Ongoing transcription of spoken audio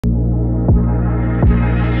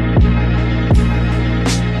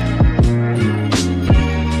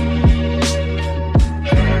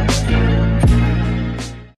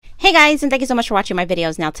Hey guys, and thank you so much for watching my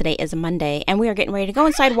videos. Now today is Monday and we are getting ready to go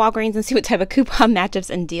inside Walgreens and see what type of coupon matchups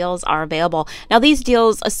and deals are available. Now these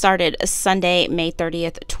deals started Sunday, May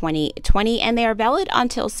 30th, 2020 and they are valid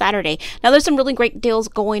until Saturday. Now there's some really great deals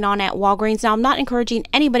going on at Walgreens. Now I'm not encouraging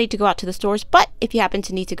anybody to go out to the stores, but if you happen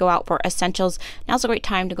to need to go out for essentials, now's a great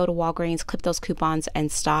time to go to Walgreens, clip those coupons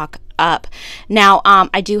and stock up. Now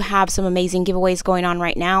I do have some amazing giveaways going on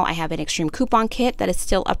right now. I have an extreme coupon kit that is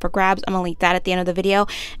still up for grabs. I'm gonna link that at the end of the video,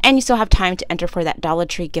 and you still have time to enter for that Dollar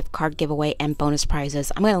Tree gift card giveaway and bonus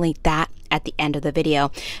prizes. I'm gonna link that at the end of the video.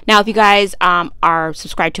 Now if you guys are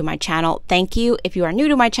subscribed to my channel, thank you. If you are new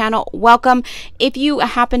to my channel, welcome. If you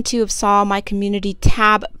happen to have saw my community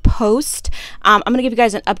tab post, I'm gonna give you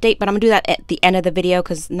guys an update, but I'm gonna do that at the end of the video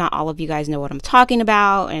because not all of you guys know what I'm talking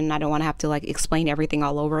about and I don't want to have to like explain everything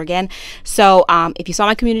all over again. So if you saw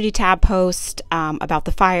my community tab post about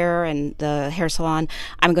the fire and the hair salon,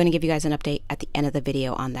 I'm going to give you guys an update at the end of the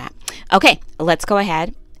video on that. Okay, let's go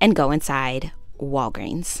ahead and go inside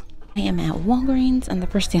Walgreens. I am at Walgreens and the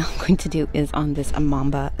first thing I'm going to do is on this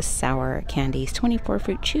Mamba Sour Candies 24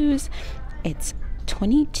 fruit chews. It's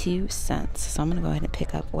 22 cents. So I'm going to go ahead and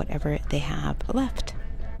pick up whatever they have left.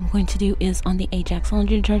 What I'm going to do is on the Ajax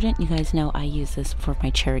laundry detergent. You guys know I use this for my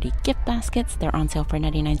charity gift baskets. They're on sale for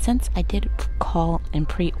 99 cents. I did call and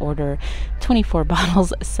pre-order 24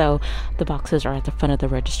 bottles, so the boxes are at the front of the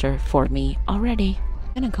register for me already.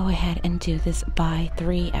 I'm gonna go ahead and do this buy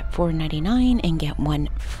 3 at $4.99 and get 1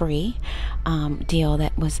 free deal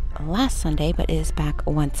that was last Sunday but is back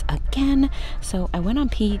once again. So I went on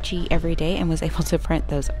PG every day and was able to print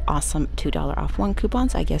those awesome $2 off 1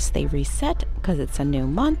 coupons. I guess they reset because it's a new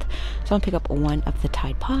month. So I'm gonna pick up 1 of the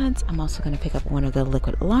Tide Pods. I'm also gonna pick up 1 of the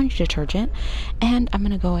liquid laundry detergent, and I'm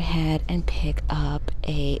gonna go ahead and pick up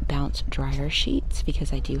a Bounce dryer sheets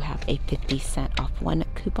because I do have a 50-cent off 1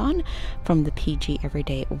 coupon from the PG every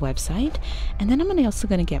day website. And then I'm also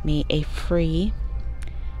going to get me a free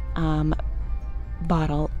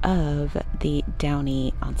bottle of the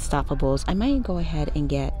Downy Unstoppables. I might go ahead and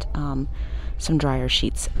get some dryer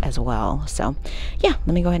sheets as well. So yeah,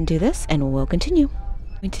 let me go ahead and do this and we'll continue.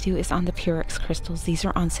 What I'm going to do is on the Purex crystals. These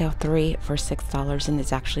are on sale 3 for $6 and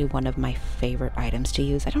it's actually one of my favorite items to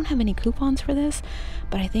use. I don't have any coupons for this,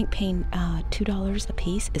 but I think paying $2 a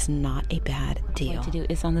piece is not a bad deal. What to do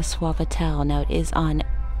is on the Suavitel. Now it is on,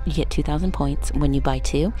 you get 2,000 points when you buy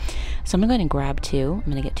 2. So I'm gonna go ahead and grab 2.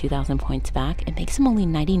 I'm gonna get 2,000 points back. It makes them only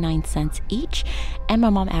 99 cents each, and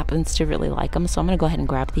my mom happens to really like them, so I'm gonna go ahead and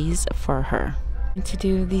grab these for her. To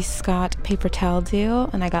do the Scott paper towel deal,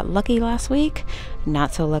 and I got lucky last week,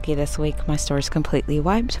 not so lucky this week. My store is completely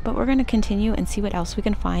wiped, but we're going to continue and see what else we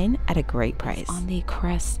can find at a great price. On the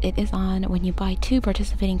Crest, it is on when you buy 2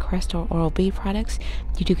 participating Crest or Oral-B products,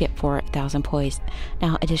 you do get 4,000 points.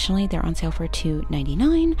 Now additionally, they're on sale for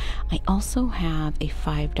 $2.99. I also have a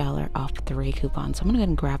 $5 off 3 coupon, so I'm going to go ahead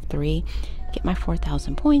and grab 3, get my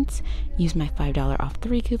 4,000 points, use my $5 off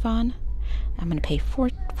 3 coupon. I'm going to pay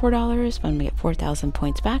 $4, but I'm going to get 4,000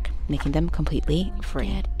 points back, making them completely free.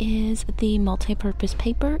 That is the multi-purpose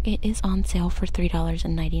paper. It is on sale for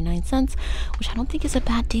 $3.99, which I don't think is a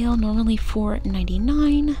bad deal. Normally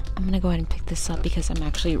 $4.99. I'm going to go ahead and pick this up because I'm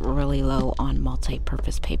actually really low on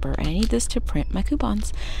multi-purpose paper and I need this to print my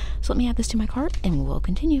coupons. So let me add this to my cart and we'll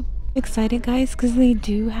continue. Excited guys because they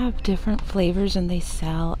do have different flavors and they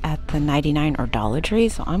sell at the 99 or Dollar Tree,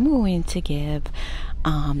 so I'm going to give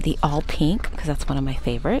the all pink because that's one of my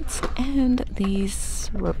favorites, and these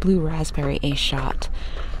blue raspberry a shot.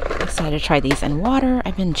 Excited to try these in water.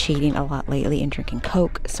 I've been cheating a lot lately and drinking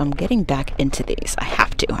Coke, so I'm getting back into these. I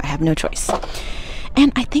have to, I have no choice.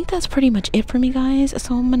 And I think that's pretty much it for me guys,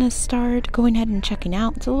 so I'm gonna start going ahead and checking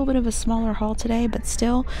out. It's a little bit of a smaller haul today, but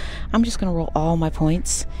still I'm just gonna roll all my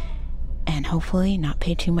points and hopefully not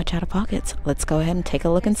pay too much out of pockets. Let's go ahead and take a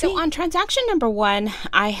look and see. So on transaction number 1,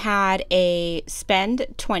 I had a spend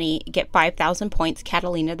 20, get 5,000 points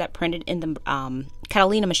Catalina that printed in the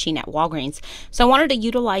Catalina machine at Walgreens. So I wanted to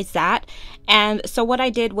utilize that. And so what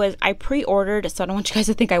I did was I pre-ordered, so I don't want you guys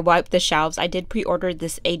to think I wiped the shelves. I did pre-order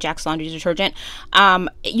this Ajax laundry detergent.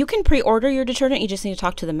 You can pre-order your detergent. You just need to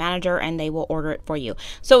talk to the manager and they will order it for you.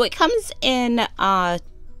 So it comes in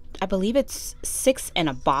I believe it's 6 in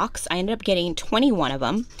a box. I ended up getting 21 of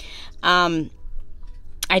them.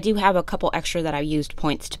 I do have a couple extra that I used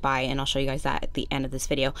points to buy, and I'll show you guys that at the end of this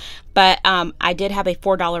video. But I did have a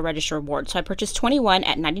 $4 register reward. So I purchased 21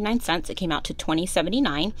 at 99 cents. It came out to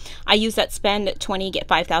 $20.79. I used that spend 20, get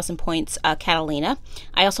 5,000 points Catalina.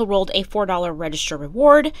 I also rolled a $4 register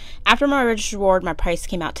reward. After my register reward, my price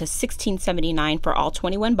came out to $16.79 for all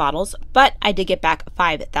 21 bottles, but I did get back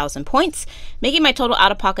 5,000 points, making my total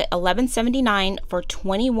out of pocket $11.79 for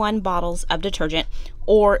 21 bottles of detergent,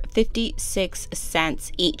 or 56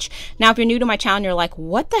 cents each. Now, if you're new to my channel and you're like,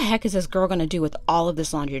 what the heck is this girl going to do with all of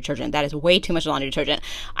this laundry detergent? That is way too much laundry detergent.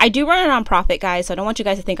 I do run it on profit, guys, so I don't want you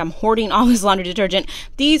guys to think I'm hoarding all this laundry detergent.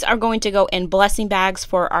 These are going to go in blessing bags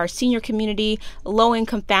for our senior community,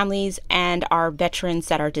 low-income families, and our veterans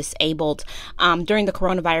that are disabled. During the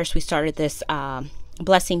coronavirus, we started this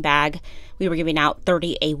blessing bag. We were giving out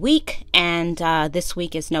 30 a week, and this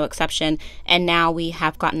week is no exception. And now we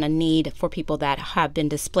have gotten a need for people that have been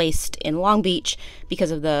displaced in Long Beach because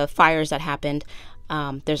of the fires that happened.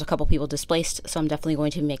 There's a couple people displaced, so I'm definitely going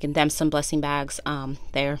to be making them some blessing bags.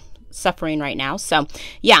 They're suffering right now. So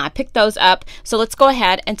yeah, I picked those up. So let's go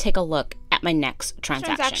ahead and take a look at my next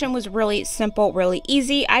transaction. Transaction was really simple, really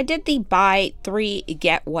easy. I did the buy 3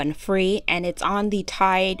 get 1 free, and it's on the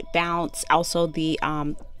Tide Bounce, also the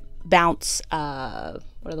Bounce, what are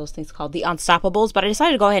those things called? The Unstoppables. But I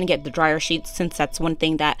decided to go ahead and get the dryer sheets, since that's one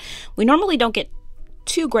thing that we normally don't get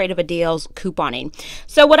too great of a deals couponing.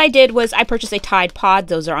 So what I did was I purchased a Tide Pod.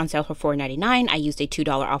 Those are on sale for $4.99. I used a $2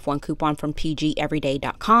 off 1 coupon from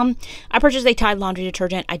pgeveryday.com. I purchased a Tide laundry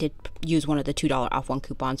detergent. I did use one of the $2 off 1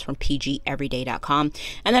 coupons from pgeveryday.com.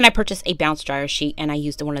 And then I purchased a Bounce dryer sheet, and I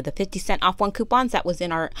used one of the 50-cent off 1 coupons that was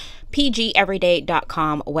in our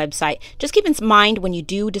pgeveryday.com website. Just keep in mind when you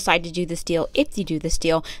do decide to do this deal, if you do this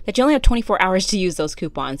deal, that you only have 24 hours to use those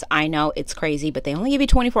coupons. I know it's crazy, but they only give you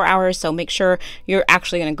 24 hours, so make sure you're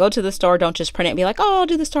actually going to go to the store. Don't just print it and be like, oh, I'll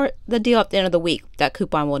do the deal at the end of the week. That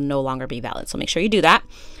coupon will no longer be valid, so make sure you do that.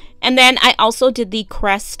 And then I also did the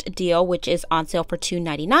Crest deal, which is on sale for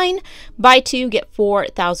 $2.99. Buy 2, get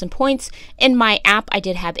 4,000 points. In my app, I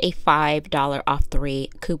did have a $5 off 3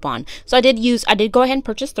 coupon. So I did go ahead and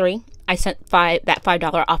purchase 3. I sent that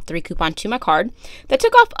 $5 off 3 coupon to my card. That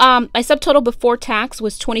took off, my subtotal before tax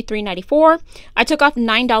was $23.94. I took off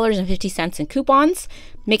 $9.50 in coupons,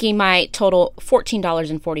 making my total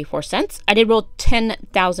 $14.44. I did roll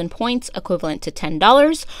 10,000 points, equivalent to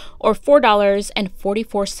 $10, or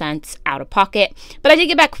 $4.44 out of pocket. But I did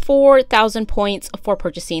get back 4,000 points for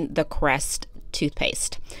purchasing the Crest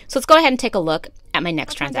toothpaste. So let's go ahead and take a look at my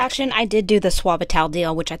next transaction. I did do the Suavitel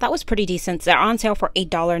deal, which I thought was pretty decent. They're on sale for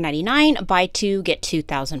 $8.99. Buy 2, get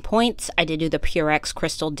 2,000 points. I did do the Purex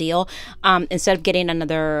Crystal deal. Instead of getting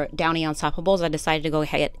another Downy Unstoppables, I decided to go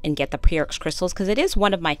ahead and get the Purex Crystals because it is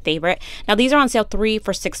one of my favorite. Now, these are on sale 3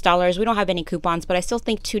 for $6. We don't have any coupons, but I still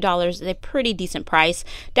think $2 is a pretty decent price.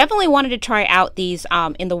 Definitely wanted to try out these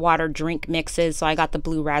in the water drink mixes. So I got the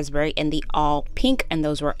blue raspberry and the all pink, and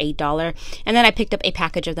those were $8. And then I picked up a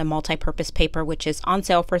package of the multi-purpose paper, which is on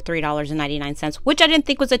sale for $3.99, which I didn't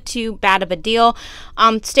think was too bad of a deal.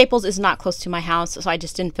 Staples is not close to my house, so I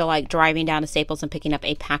just didn't feel like driving down to Staples and picking up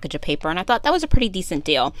a package of paper, and I thought that was a pretty decent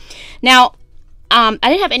deal. Now, I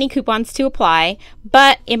didn't have any coupons to apply,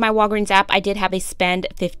 but in my Walgreens app, I did have a spend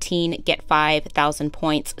 15, get 5,000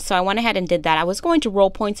 points. So I went ahead and did that. I was going to roll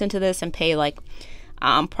points into this and pay like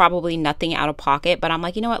probably nothing out of pocket, but I'm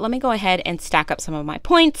like, you know what, let me go ahead and stack up some of my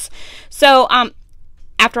points. So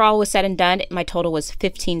after all was said and done, my total was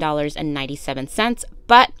 $15.97,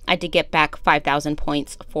 but I did get back 5,000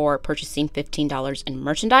 points for purchasing $15 in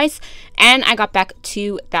merchandise, and I got back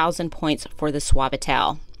 2,000 points for the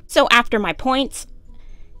Suavitel. So after my points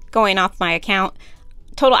going off my account,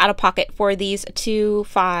 total out of pocket for these 2,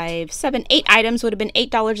 5, 7, 8 items would have been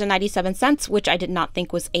 $8.97, which I did not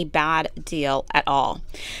think was a bad deal at all.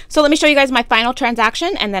 So let me show you guys my final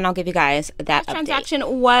transaction, and then I'll give you guys that update.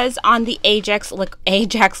 Transaction was on the Ajax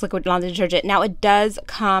liquid laundry detergent. Now it does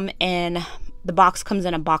come in, the box comes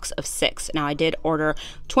in a box of 6. Now I did order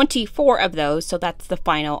 24 of those, so that's the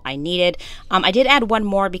final I needed. I did add one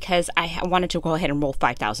more because I wanted to go ahead and roll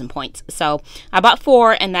 5,000 points. So I bought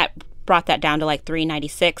 4, and that brought that down to like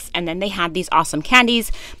 $3.96. And then they had these awesome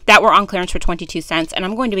candies that were on clearance for 22 cents, and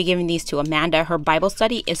I'm going to be giving these to Amanda. Her Bible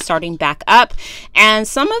study is starting back up, and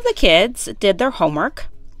some of the kids did their homework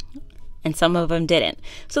and some of them didn't.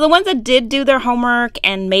 So the ones that did do their homework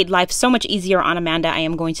and made life so much easier on Amanda, I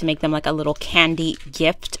am going to make them like a little candy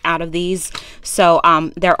gift out of these. So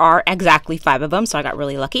there are exactly 5 of them, so I got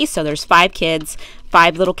really lucky. So there's 5 kids,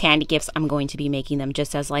 5 little candy gifts. I'm going to be making them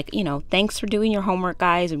just as like, you know, thanks for doing your homework,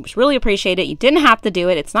 guys. I really appreciate it. You didn't have to do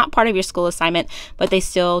it. It's not part of your school assignment, but they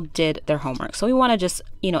still did their homework. So we want to just,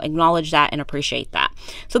 you know, acknowledge that and appreciate that.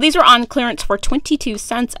 So these were on clearance for 22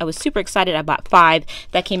 cents. I was super excited. I bought 5.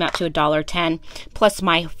 That came out to $1.10 plus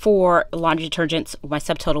my 4 laundry detergents. My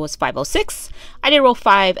subtotal was $5.06. I did roll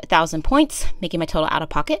 5,000 points, making my total out of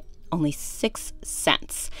pocket only 6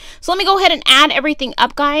 cents. So let me go ahead and add everything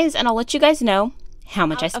up, guys, and I'll let you guys know how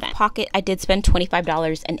much I spent. Out of pocket, I did spend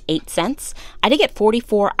 $25.08. I did get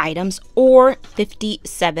 44 items or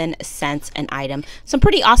 57 cents an item. Some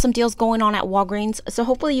pretty awesome deals going on at Walgreens. So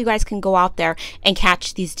hopefully you guys can go out there and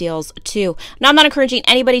catch these deals too. Now, I'm not encouraging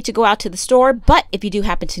anybody to go out to the store, but if you do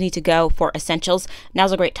happen to need to go for essentials,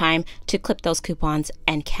 now's a great time to clip those coupons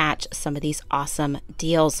and catch some of these awesome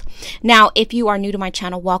deals. Now, if you are new to my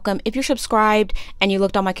channel, welcome. If you're subscribed and you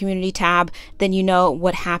looked on my community tab, then you know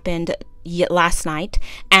what happened last night,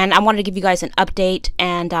 and I wanted to give you guys an update,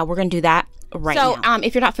 and we're gonna do that right now. So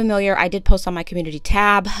if you're not familiar, I did post on my community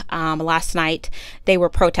tab last night. They were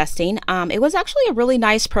protesting. It was actually a really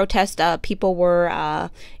nice protest. People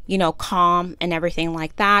were you know, calm and everything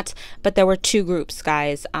like that, but there were 2 groups,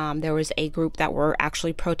 guys. There was a group that were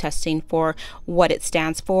actually protesting for what it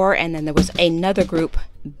stands for, and then there was another group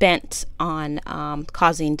bent on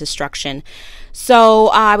causing destruction. So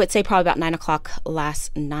I would say probably about 9 o'clock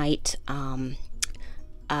last night,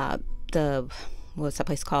 what's that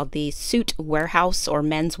place called? The Suit Warehouse or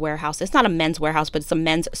Men's Warehouse. It's not a men's warehouse, but it's a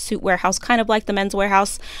men's suit warehouse, kind of like the Men's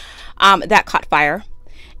Warehouse. That caught fire.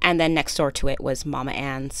 And then next door to it was Mama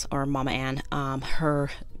Ann's, or Mama Ann, her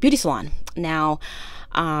beauty salon. Now,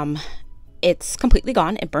 it's completely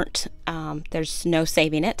gone. It burnt. There's no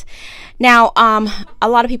saving it. Now, a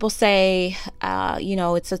lot of people say, you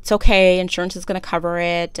know, it's okay. Insurance is going to cover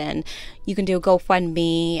it, and you can do a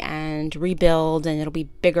GoFundMe and rebuild, and it'll be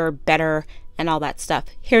bigger, better, and all that stuff.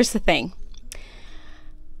 Here's the thing,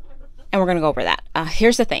 and we're going to go over that.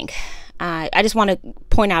 Here's the thing. I just want to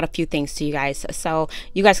point out a few things to you guys so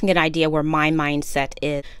you guys can get an idea where my mindset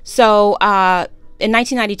is. So, in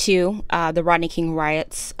 1992, the Rodney King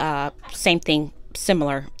riots, same thing,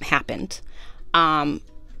 similar happened.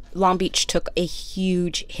 Long Beach took a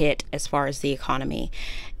huge hit as far as the economy,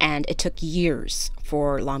 and it took years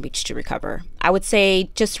for Long Beach to recover. I would say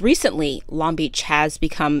just recently, Long Beach has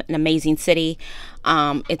become an amazing city.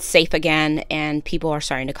 It's safe again, and people are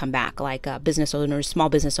starting to come back, like business owners, small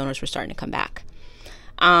business owners were starting to come back.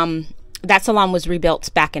 That salon was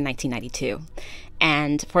rebuilt back in 1992.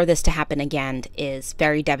 And for this to happen again is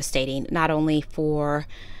very devastating, not only for,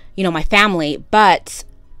 you know, my family, but,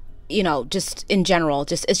 you know, just in general,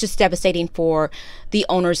 it's just devastating for the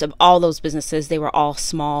owners of all those businesses. They were all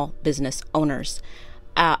small business owners.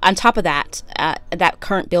 On top of that, that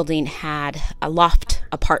current building had a loft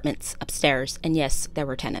apartments upstairs, and yes, there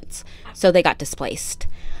were tenants. So they got displaced.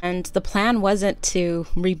 And the plan wasn't to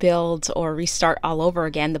rebuild or restart all over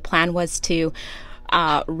again. The plan was to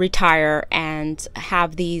retire and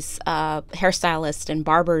have these hairstylists and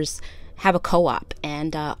barbers have a co-op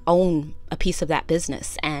and own a piece of that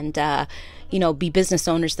business, and you know, be business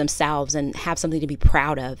owners themselves and have something to be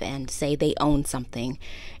proud of and say they own something.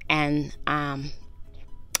 And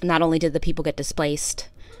not only did the people get displaced,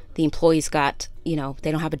 the employees got, you know,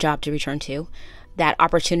 they don't have a job to return to. That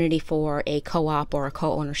opportunity for a co-op or a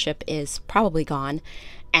co-ownership is probably gone,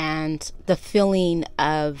 and the feeling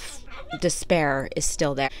of despair is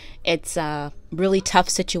still there. It's a really tough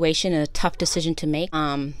situation and a tough decision to make.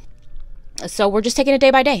 So we're just taking it day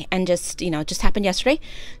by day, and just, you know, just happened yesterday,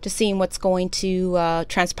 just seeing what's going to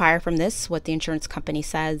transpire from this, what the insurance company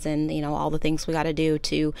says, and, you know, all the things we got to do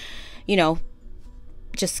to, you know,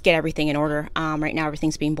 just get everything in order. Right now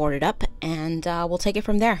everything's being boarded up, and we'll take it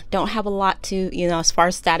from there. Don't have a lot to, you know, as far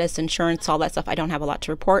as status, insurance, all that stuff, I don't have a lot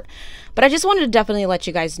to report, but I just wanted to definitely let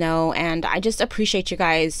you guys know, and I just appreciate you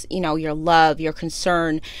guys, you know, your love, your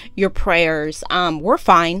concern, your prayers. We're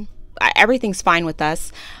fine. Everything's fine with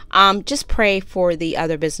us. Just pray for the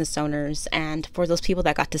other business owners and for those people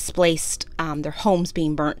that got displaced, their homes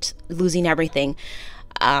being burnt, losing everything.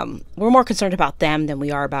 We're more concerned about them than we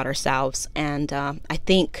are about ourselves. And I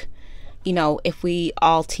think, you know, if we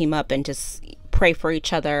all team up and just pray for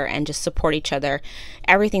each other and just support each other,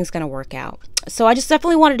 everything's going to work out. So I just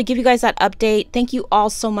definitely wanted to give you guys that update. Thank you all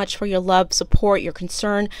so much for your love, support, your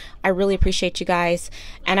concern. I really appreciate you guys.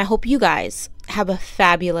 And I hope you guys have a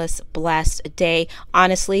fabulous, blessed day.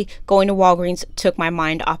 Honestly, going to Walgreens took my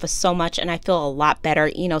mind off of so much, and I feel a lot better.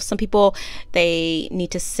 You know, some people, they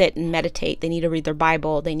need to sit and meditate. They need to read their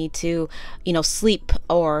Bible. They need to, you know, sleep,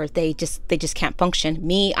 or they just can't function.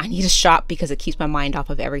 Me, I need to shop because it keeps my mind off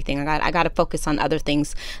of everything. I got to focus on other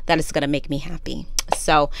things that is going to make me happy.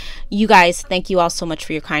 So you guys, thank you all so much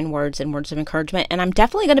for your kind words and words of encouragement. And I'm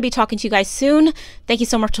definitely going to be talking to you guys soon. Thank you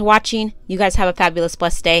so much for watching. You guys have a fabulous,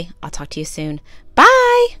 blessed day. I'll talk to you soon.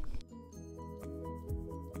 Bye.